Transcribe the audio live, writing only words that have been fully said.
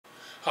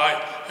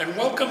Hi, and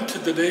welcome to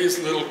today's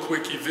little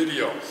quickie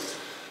video.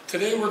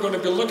 Today we're going to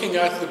be looking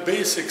at the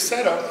basic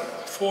setup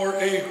for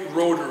a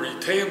rotary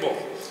table.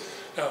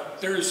 Now,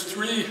 there's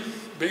three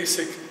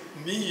basic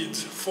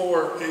needs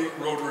for a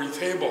rotary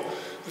table.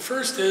 The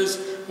first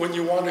is when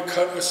you want to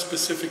cut a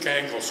specific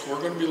angle. So we're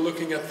going to be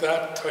looking at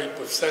that type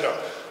of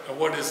setup. Now,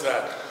 what is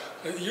that?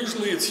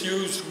 Usually it's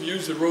used, we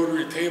use the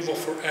rotary table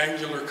for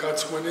angular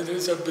cuts when it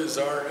is a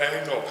bizarre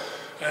angle.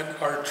 And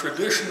our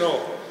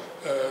traditional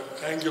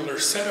angular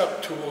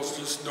setup tools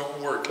just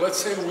don't work. Let's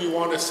say we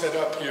want to set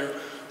up here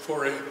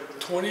for a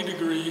 20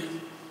 degree,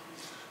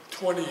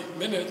 20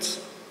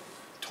 minutes,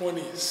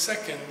 20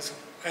 seconds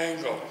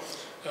angle.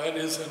 That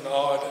is an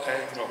odd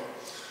angle.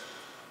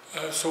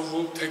 So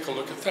we'll take a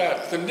look at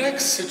that. The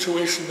next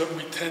situation that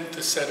we tend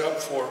to set up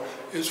for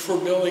is for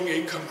milling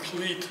a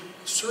complete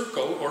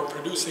circle or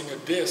producing a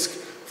disc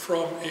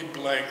from a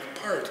blank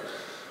part.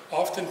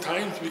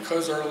 Oftentimes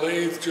because our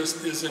lathe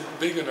just isn't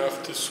big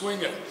enough to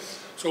swing it.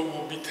 So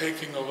we'll be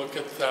taking a look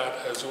at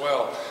that as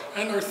well.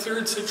 And our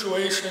third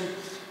situation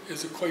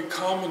is a quite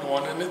common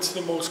one, and it's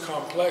the most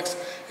complex.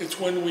 It's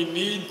when we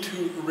need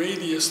to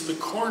radius the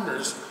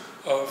corners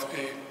of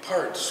a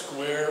part,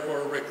 square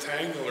or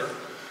rectangular,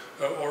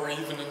 or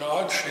even an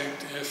odd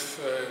shaped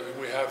if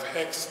we have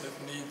hex that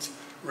needs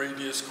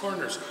radius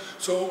corners.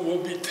 So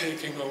we'll be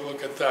taking a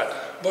look at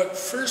that. But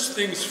first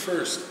things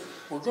first,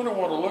 we're going to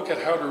want to look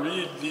at how to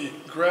read the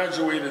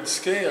graduated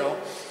scale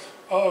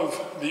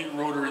of the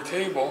rotary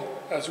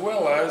table, as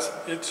well as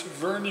its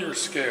vernier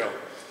scale,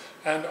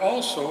 and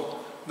also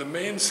the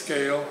main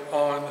scale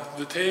on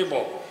the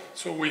table.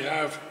 So we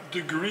have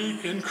degree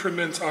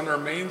increments on our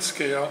main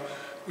scale,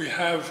 we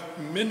have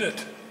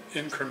minute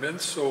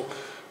increments, so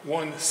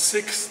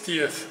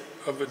 1/60th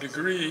of a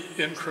degree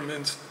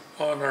increments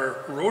on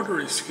our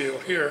rotary scale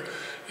here,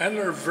 and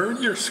our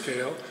vernier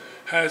scale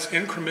has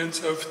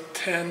increments of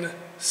 10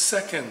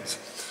 seconds.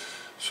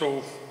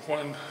 So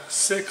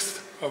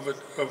 1/6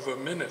 of a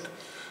minute.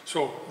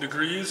 So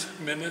degrees,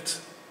 minutes,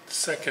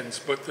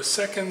 seconds. But the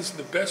seconds,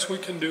 the best we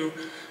can do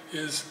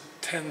is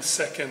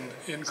 10-second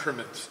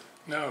increments.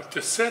 Now, to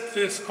set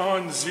this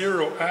on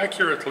 0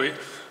 accurately,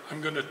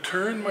 I'm going to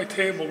turn my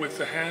table with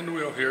the hand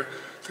wheel here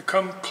to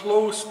come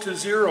close to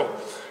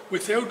 0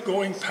 without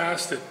going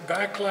past it.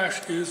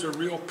 Backlash is a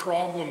real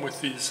problem with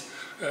these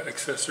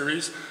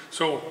accessories.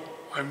 So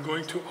I'm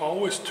going to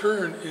always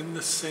turn in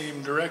the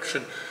same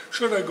direction.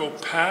 Should I go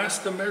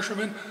past the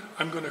measurement,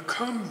 I'm going to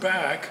come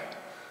back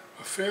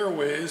a fair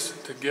ways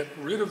to get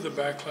rid of the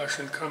backlash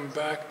and come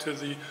back to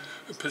the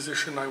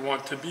position I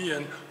want to be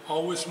in,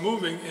 always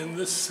moving in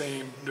the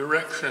same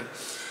direction.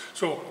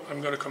 So I'm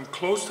going to come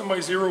close to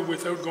my 0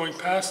 without going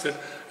past it,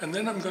 and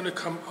then I'm going to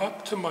come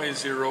up to my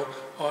 0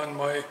 on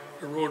my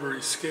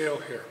rotary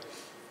scale here.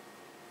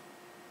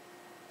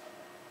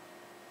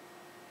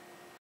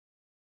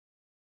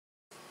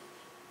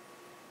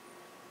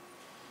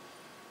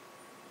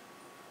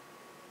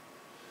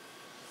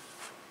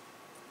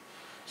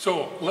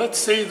 So let's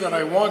say that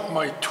I want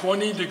my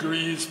 20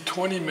 degrees,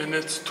 20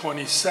 minutes,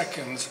 20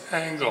 seconds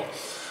angle.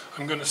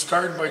 I'm going to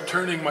start by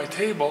turning my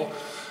table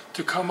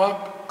to come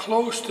up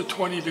close to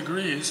 20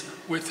 degrees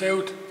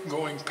without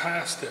going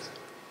past it.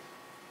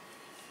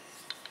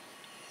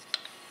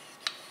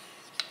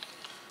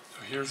 So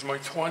here's my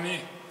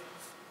 20.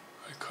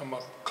 I come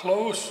up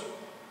close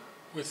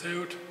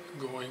without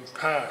going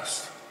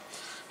past.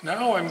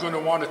 Now I'm going to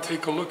want to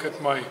take a look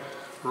at my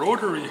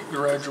rotary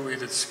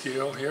graduated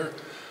scale here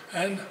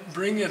and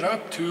bring it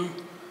up to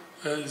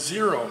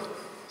 0,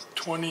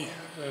 20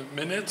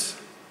 minutes,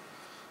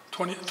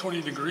 20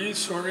 degrees,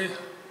 sorry,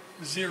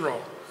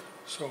 0.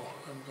 So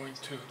I'm going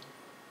to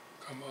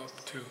come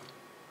up to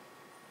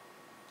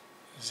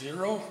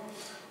 0.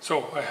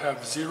 So I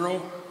have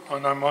 0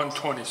 and I'm on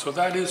 20. So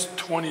that is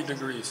 20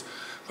 degrees.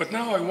 But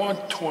now I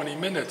want 20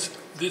 minutes.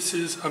 This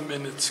is a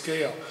minute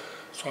scale.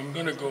 So I'm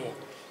going to go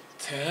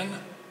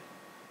 10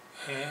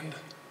 and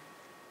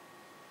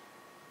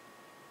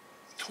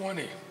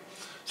 20.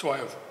 So I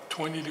have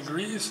 20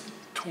 degrees,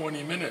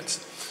 20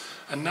 minutes.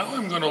 And now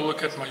I'm going to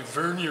look at my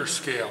vernier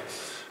scale.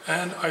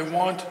 And I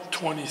want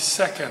 20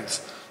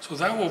 seconds. So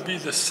that will be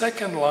the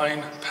second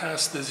line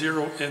past the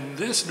 0 in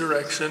this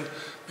direction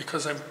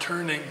because I'm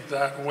turning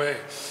that way.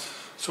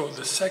 So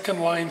the second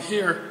line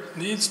here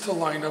needs to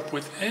line up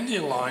with any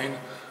line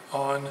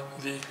on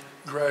the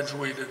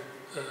graduated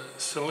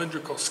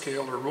cylindrical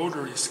scale or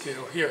rotary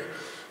scale here.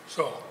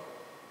 So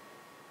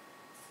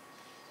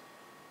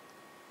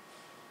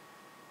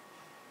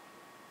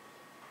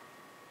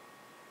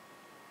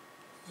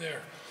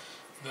there,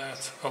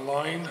 that's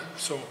aligned.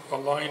 So a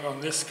line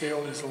on this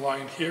scale is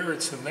aligned here.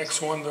 It's the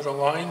next one that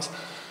aligns.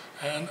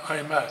 And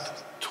I'm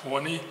at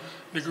 20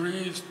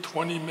 degrees,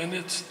 20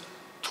 minutes,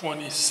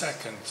 20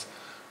 seconds.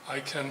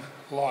 I can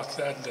lock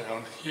that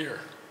down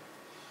here.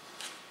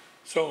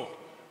 So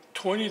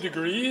 20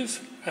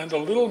 degrees and a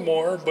little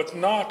more, but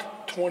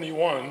not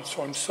 21.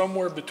 So I'm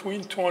somewhere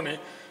between 20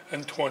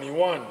 and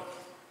 21.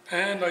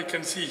 And I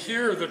can see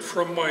here that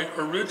from my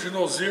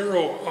original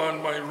 0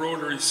 on my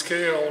rotary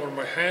scale or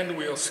my hand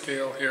wheel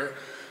scale here,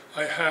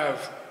 I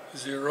have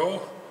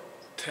 0,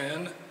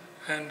 10,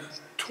 and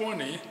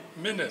 20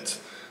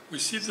 minutes. We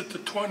see that the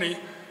 20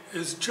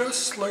 is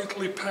just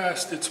slightly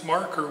past its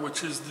marker,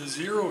 which is the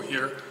 0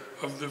 here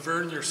of the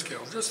vernier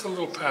scale, just a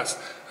little past.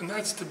 And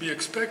that's to be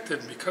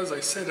expected because I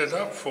set it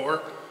up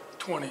for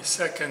 20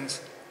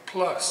 seconds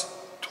plus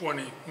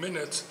 20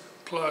 minutes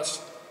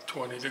plus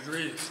 20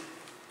 degrees.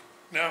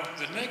 Now,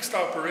 the next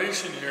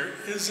operation here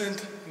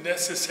isn't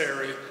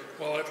necessary,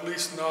 well, at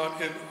least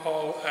not in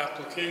all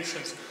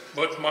applications,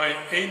 but my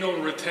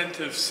anal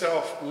retentive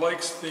self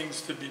likes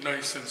things to be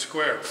nice and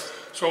square.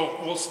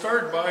 So we'll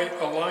start by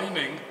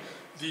aligning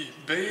the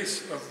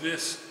base of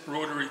this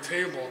rotary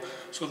table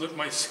so that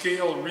my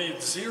scale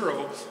reads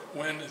 0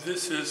 when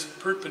this is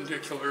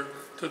perpendicular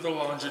to the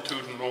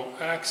longitudinal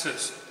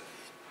axis.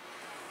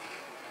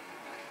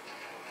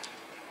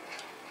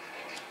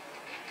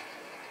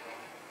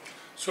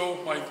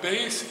 So my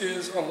base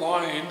is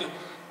aligned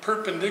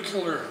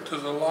perpendicular to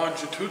the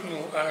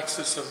longitudinal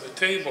axis of the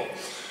table.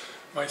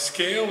 My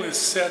scale is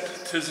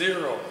set to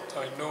 0.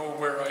 I know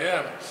where I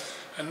am.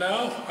 And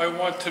now I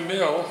want to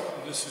mill,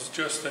 and this is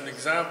just an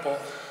example,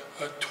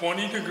 a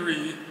 20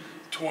 degree,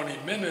 20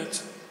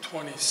 minutes,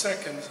 20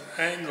 seconds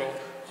angle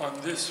on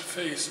this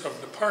face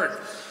of the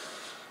part.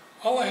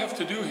 All I have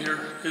to do here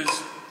is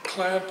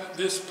clamp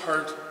this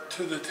part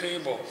to the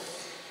table.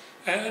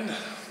 And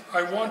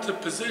I want to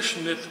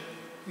position it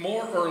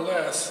more or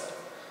less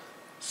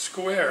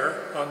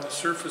square on the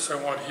surface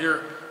I want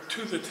here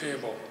to the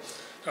table.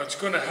 Now it's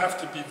going to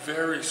have to be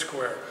very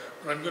square,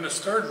 but I'm going to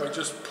start by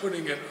just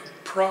putting it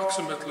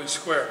approximately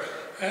square.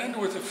 And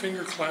with a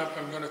finger clamp,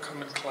 I'm going to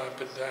come and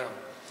clamp it down.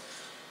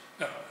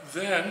 Now,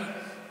 then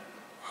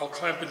I'll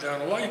clamp it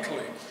down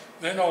lightly.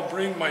 Then I'll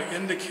bring my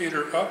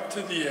indicator up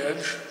to the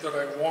edge that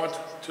I want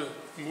to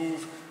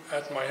move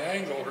at my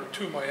angle or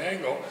to my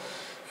angle.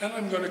 And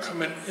I'm going to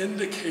come and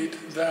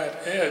indicate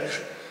that edge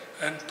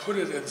and put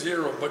it at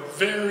 0. But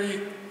very,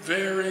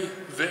 very,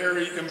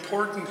 very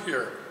important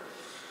here.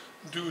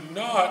 Do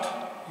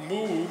not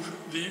move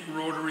the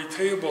rotary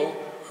table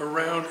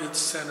around its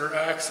center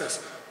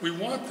axis. We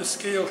want the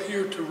scale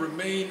here to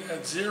remain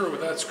at 0.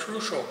 That's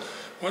crucial.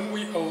 When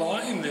we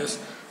align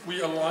this,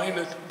 we align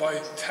it by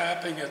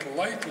tapping it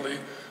lightly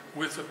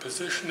with a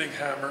positioning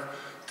hammer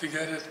to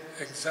get it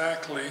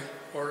exactly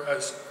or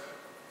as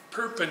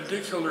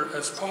perpendicular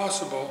as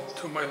possible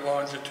to my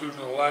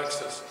longitudinal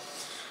axis.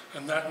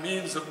 And that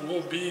means that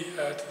we'll be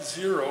at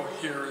 0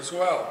 here as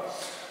well.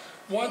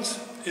 Once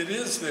it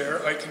is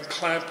there, I can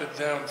clamp it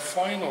down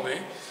finally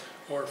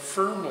or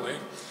firmly,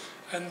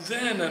 and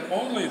then and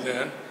only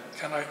then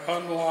can I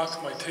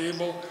unlock my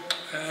table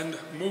and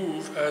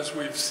move, as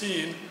we've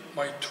seen,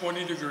 my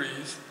 20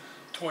 degrees,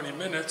 20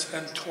 minutes,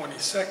 and 20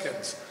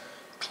 seconds.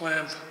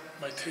 Clamp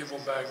my table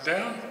back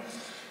down,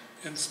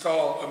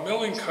 install a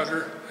milling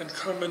cutter, and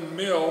come and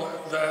mill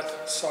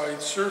that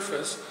side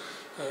surface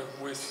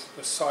with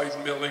a side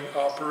milling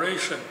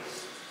operation.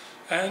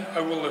 And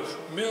I will have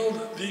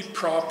milled the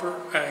proper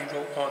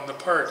angle on the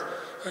part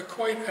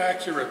quite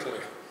accurately.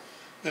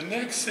 The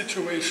next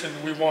situation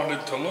we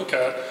wanted to look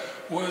at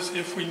was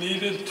if we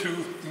needed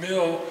to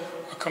mill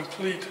a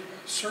complete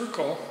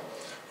circle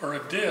or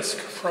a disc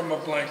from a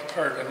blank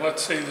part. And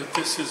let's say that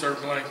this is our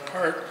blank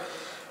part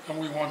and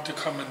we want to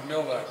come and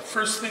mill that.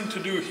 First thing to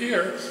do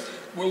here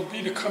will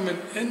be to come and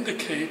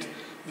indicate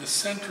the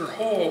center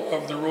hole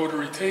of the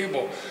rotary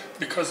table,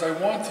 because I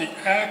want the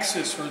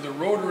axis or the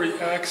rotary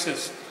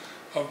axis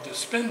of the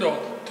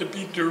spindle to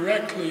be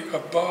directly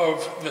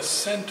above the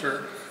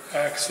center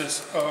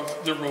axis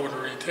of the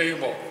rotary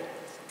table.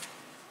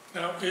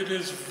 Now, it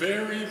is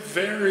very,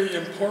 very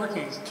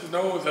important to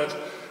know that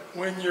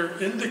when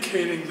you're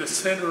indicating the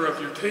center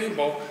of your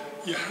table,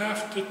 you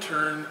have to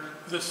turn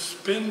the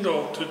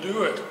spindle to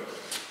do it.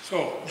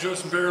 So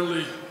just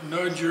barely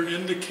nudge your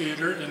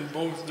indicator in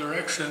both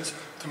directions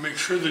to make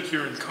sure that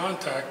you're in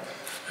contact,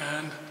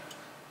 and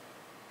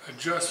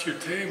adjust your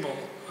table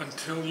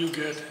until you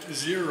get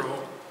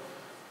 0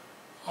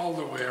 all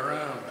the way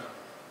around.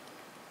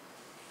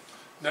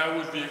 Now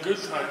would be a good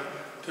time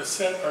to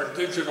set our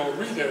digital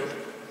readout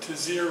to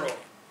 0.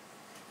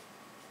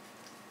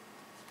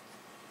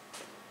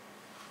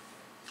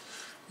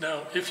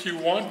 Now, if you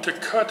want to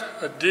cut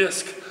a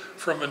disc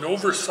from an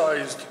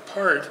oversized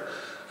part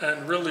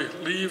and really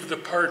leave the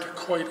part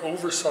quite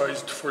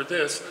oversized for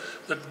this,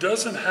 that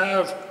doesn't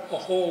have a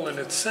hole in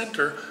its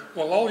center,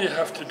 well, all you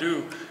have to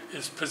do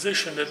is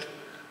position it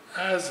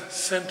as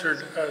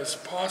centered as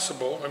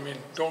possible. I mean,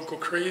 don't go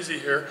crazy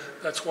here.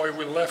 That's why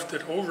we left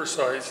it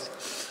oversized.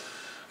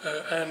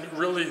 And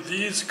really,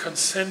 these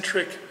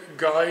concentric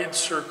guide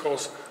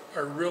circles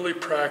are really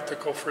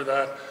practical for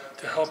that,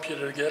 to help you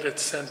to get it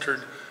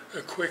centered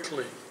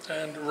quickly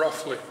and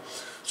roughly.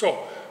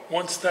 So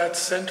once that's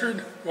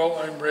centered, well,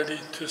 I'm ready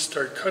to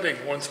start cutting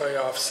once I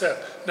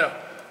offset. Now,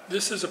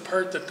 this is a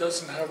part that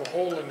doesn't have a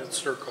hole in its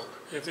circle,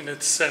 in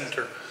its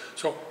center.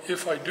 So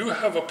if I do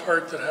have a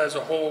part that has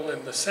a hole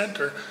in the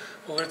center,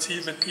 well, it's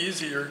even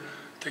easier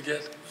to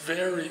get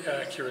very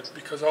accurate,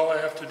 because all I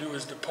have to do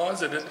is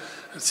deposit it.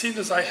 And seeing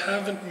as I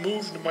haven't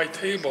moved my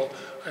table,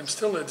 I'm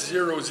still at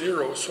 0,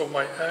 0, so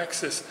my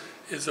axis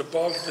is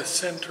above the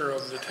center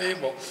of the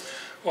table.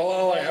 Well,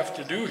 all I have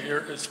to do here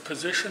is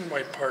position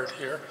my part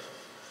here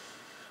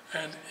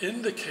and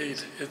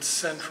indicate its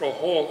central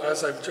hole,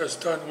 as I've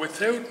just done,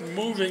 without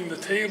moving the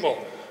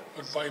table,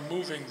 but by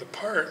moving the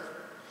part.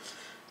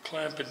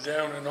 Clamp it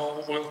down and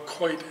all will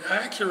quite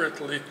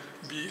accurately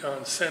be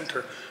on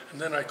center. And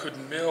then I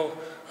could mill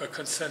a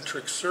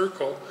concentric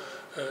circle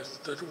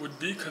that would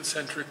be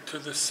concentric to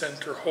the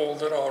center hole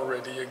that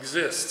already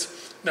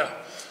exists. Now,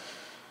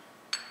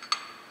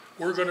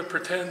 we're going to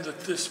pretend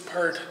that this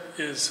part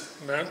is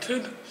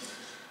mounted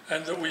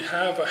and that we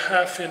have a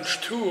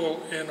 1/2"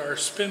 tool in our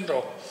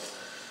spindle.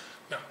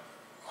 Now,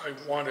 I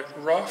want it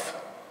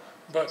rough,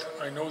 but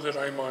I know that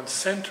I'm on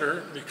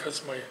center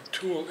because my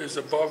tool is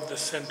above the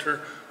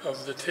center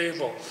of the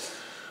table.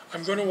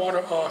 I'm going to want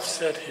to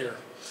offset here.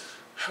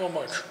 How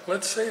much?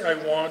 Let's say I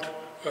want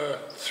a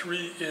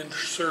 3"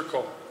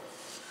 circle.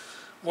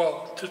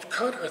 Well, to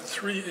cut a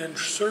 3"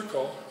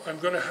 circle, I'm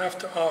going to have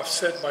to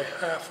offset by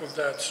 1/2 of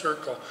that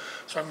circle.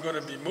 So I'm going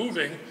to be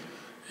moving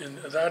in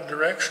that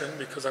direction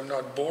because I'm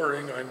not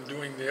boring, I'm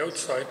doing the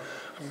outside.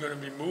 I'm going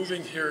to be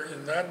moving here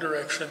in that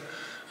direction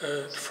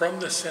from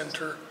the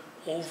center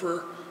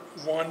over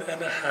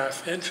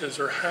 1.5 inches,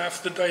 or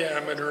half the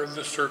diameter of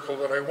the circle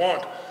that I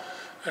want.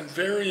 And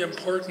very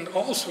important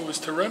also is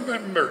to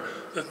remember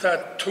that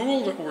that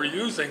tool that we're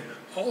using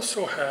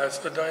also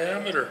has a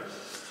diameter.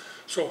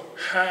 So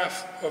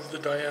 1/2 of the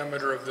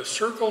diameter of the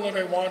circle that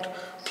I want,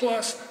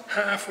 plus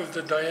 1/2 of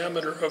the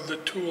diameter of the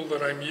tool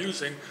that I'm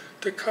using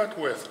to cut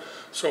with.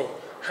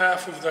 So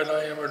 1/2 of the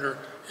diameter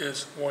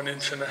is 1.5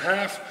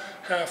 inches.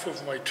 1/2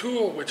 of my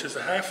tool, which is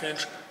a 1/2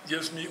 inch,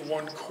 gives me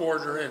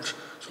 1/4 inch.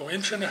 So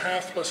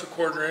 1.5 inches plus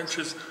 1/4 inch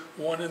is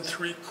 1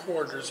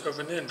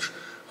 3/4 inch.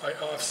 I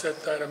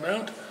offset that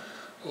amount,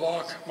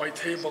 lock my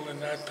table in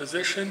that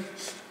position,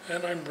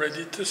 and I'm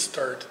ready to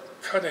start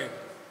cutting.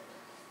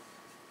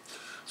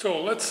 So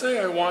let's say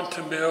I want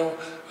to mill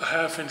a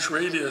 1/2 inch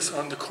radius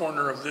on the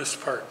corner of this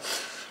part.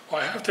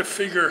 Well, I have to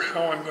figure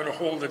how I'm going to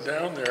hold it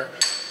down there.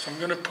 So I'm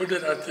going to put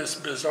it at this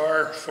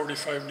bizarre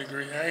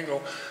 45-degree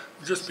angle,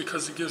 just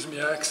because it gives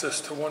me access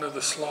to one of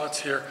the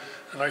slots here,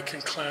 and I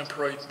can clamp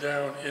right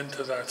down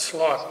into that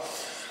slot.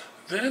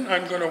 Then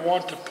I'm going to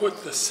want to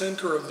put the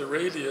center of the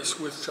radius,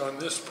 which on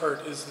this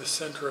part is the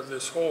center of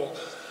this hole,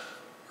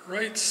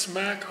 right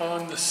smack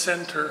on the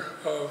center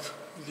of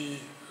the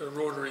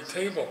rotary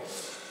table.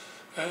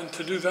 And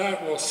to do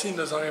that, well, seeing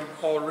as I am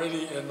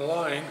already in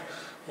line,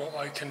 well,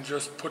 I can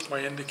just put my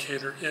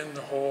indicator in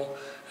the hole,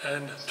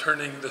 and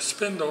turning the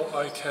spindle,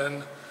 I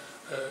can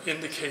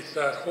indicate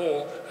that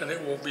hole, and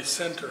it will be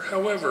center.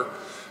 However,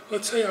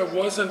 let's say I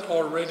wasn't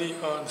already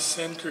on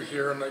center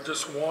here, and I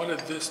just wanted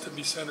this to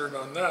be centered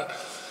on that.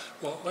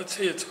 Well, let's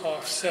say it's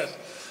offset,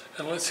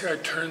 and let's say I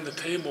turn the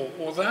table.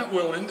 Well, that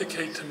will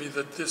indicate to me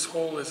that this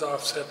hole is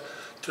offset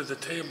to the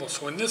table.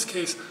 So in this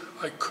case,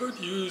 I could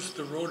use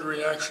the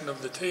rotary action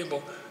of the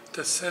table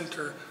to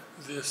center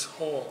this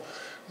hole.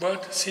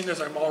 But seeing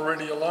as I'm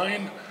already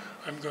aligned,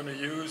 I'm going to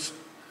use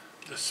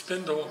the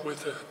spindle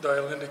with a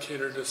dial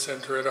indicator to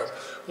center it up.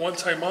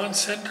 Once I'm on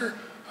center,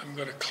 I'm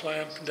going to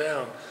clamp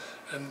down.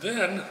 And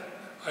then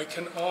I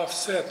can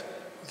offset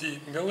the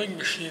milling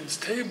machine's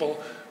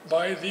table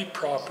by the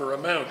proper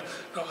amount.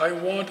 Now I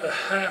want a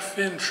 1/2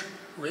 inch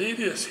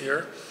radius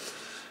here,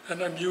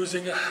 and I'm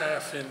using a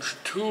 1/2 inch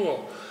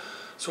tool.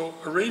 So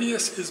a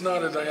radius is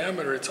not a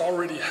diameter, it's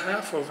already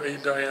 1/2 of a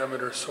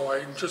diameter. So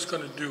I'm just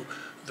going to do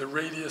the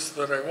radius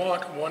that I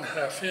want,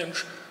 1/2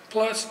 inch,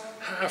 plus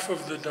 1/2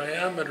 of the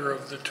diameter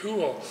of the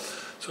tool.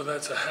 So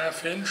that's a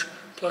 1/2 inch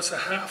plus a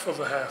 1/2 of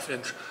a 1/2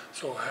 inch.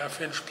 So a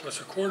 1/2 inch plus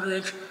a 1/4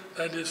 inch,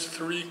 that is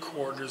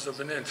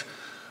 3/4 inch.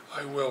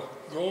 I will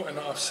go and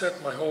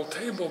offset my whole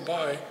table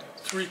by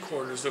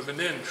 3/4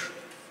 inch.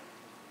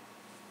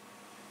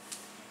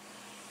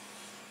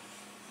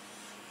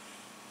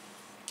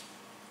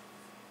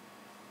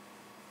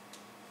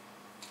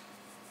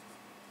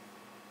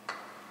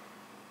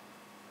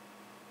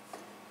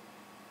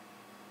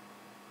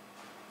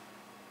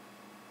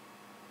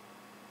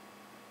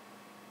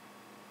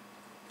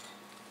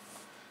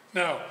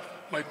 Now,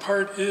 my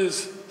part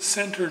is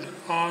centered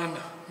on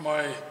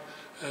my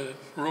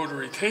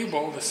rotary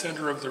table, the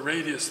center of the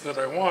radius that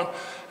I want,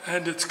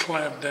 and it's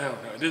clamped down.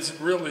 Now, it isn't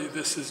really,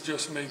 this is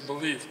just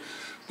make-believe.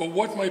 But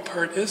what my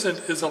part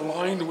isn't is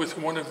aligned with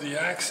one of the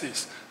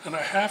axes, and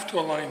I have to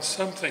align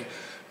something.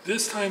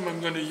 This time I'm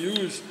going to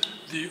use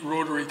the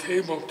rotary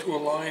table to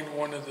align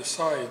one of the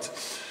sides.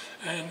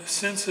 And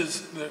since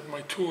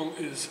my tool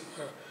is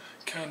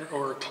counter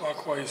or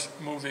clockwise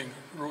moving,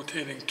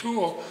 rotating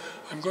tool,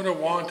 I'm going to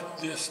want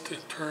this to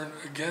turn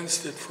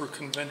against it for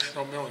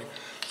conventional milling.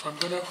 So I'm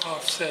going to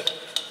offset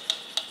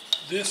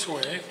this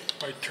way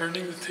by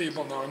turning the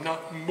table. Now I'm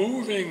not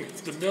moving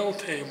the mill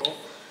table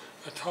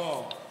at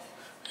all.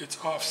 it's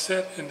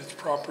offset in its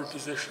proper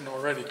position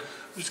already.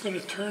 I'm just going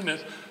to turn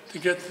it to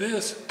get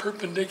this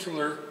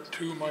perpendicular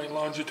to my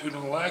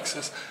longitudinal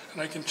axis,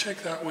 and I can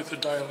check that with the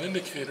dial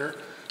indicator,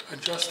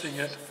 adjusting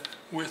it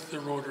with the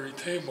rotary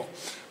table.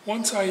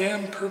 Once I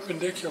am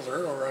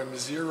perpendicular, or I'm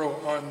 0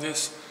 on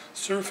this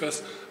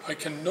surface, I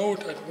can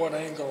note at what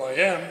angle I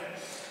am,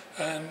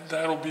 and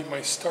that'll be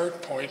my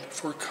start point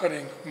for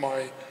cutting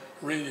my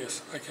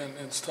radius. I can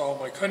install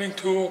my cutting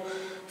tool,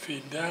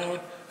 feed down,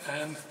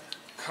 and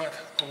cut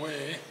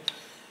away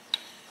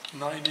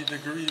 90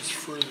 degrees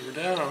further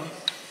down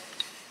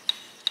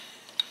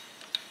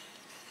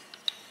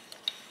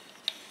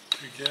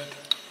to get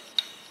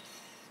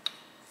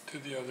to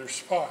the other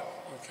spot.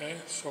 Okay,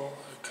 so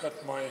I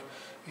cut my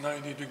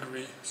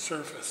 90-degree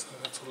surface.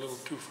 That's a little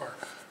too far.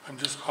 I'm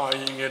just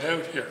eyeing it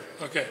out here.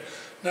 Okay,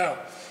 now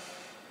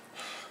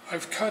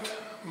I've cut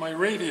my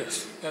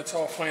radius. That's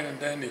all fine and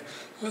dandy.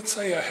 Let's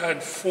say I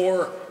had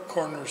 4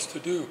 corners to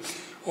do,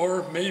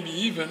 or maybe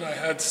even I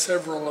had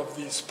several of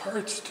these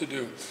parts to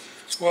do.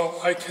 Well,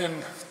 I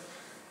can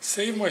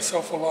save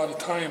myself a lot of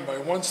time by,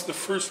 once the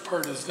first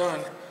part is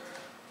done,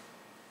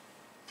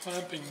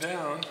 clamping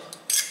down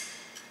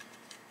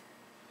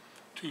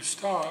 2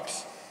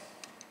 stops.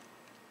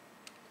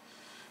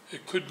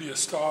 It could be a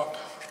stop,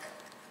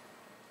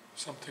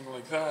 something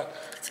like that.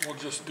 We'll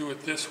just do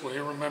it this way.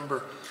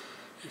 Remember,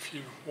 if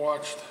you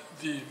watched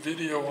the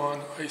video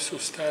on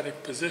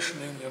isostatic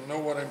positioning, you'll know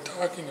what I'm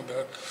talking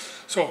about.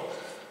 So,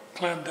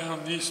 clamp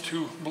down these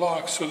 2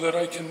 blocks so that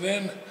I can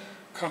then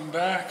come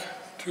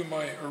back to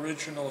my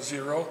original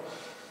 0.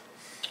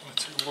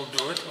 Let's see, we'll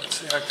do it. Let's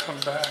say I come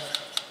back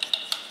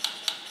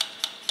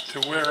to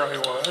where I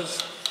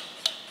was.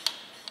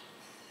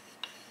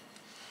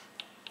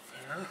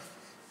 There.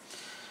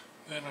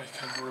 Then I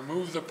can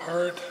remove the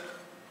part,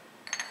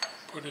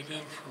 put it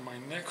in for my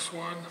next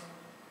one,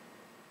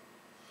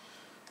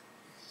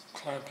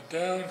 clamp it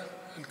down,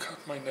 and cut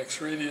my next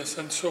radius,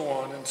 and so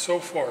on and so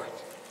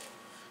forth.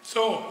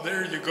 So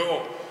there you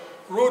go.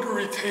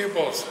 Rotary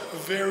tables, a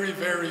very,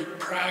 very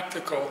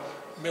practical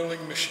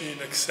milling machine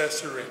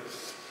accessory.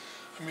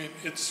 I mean,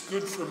 it's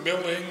good for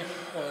milling,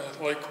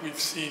 like we've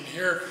seen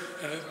here,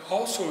 and it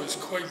also is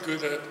quite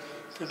good at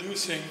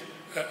producing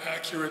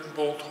accurate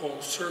bolt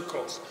hole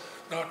circles.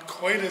 Not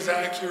quite as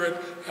accurate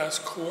as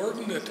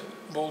coordinate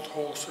bolt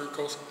hole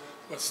circles,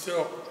 but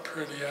still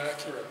pretty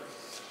accurate.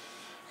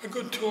 A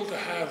good tool to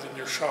have in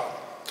your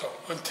shop. So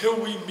until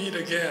we meet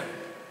again,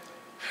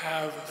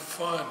 have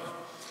fun,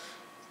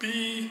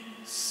 be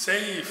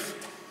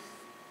safe,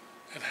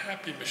 and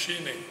happy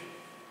machining.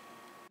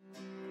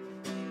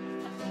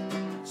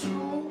 So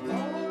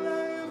all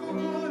I ever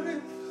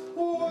wanted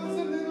was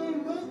a little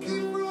monkey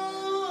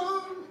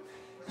from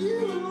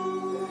you.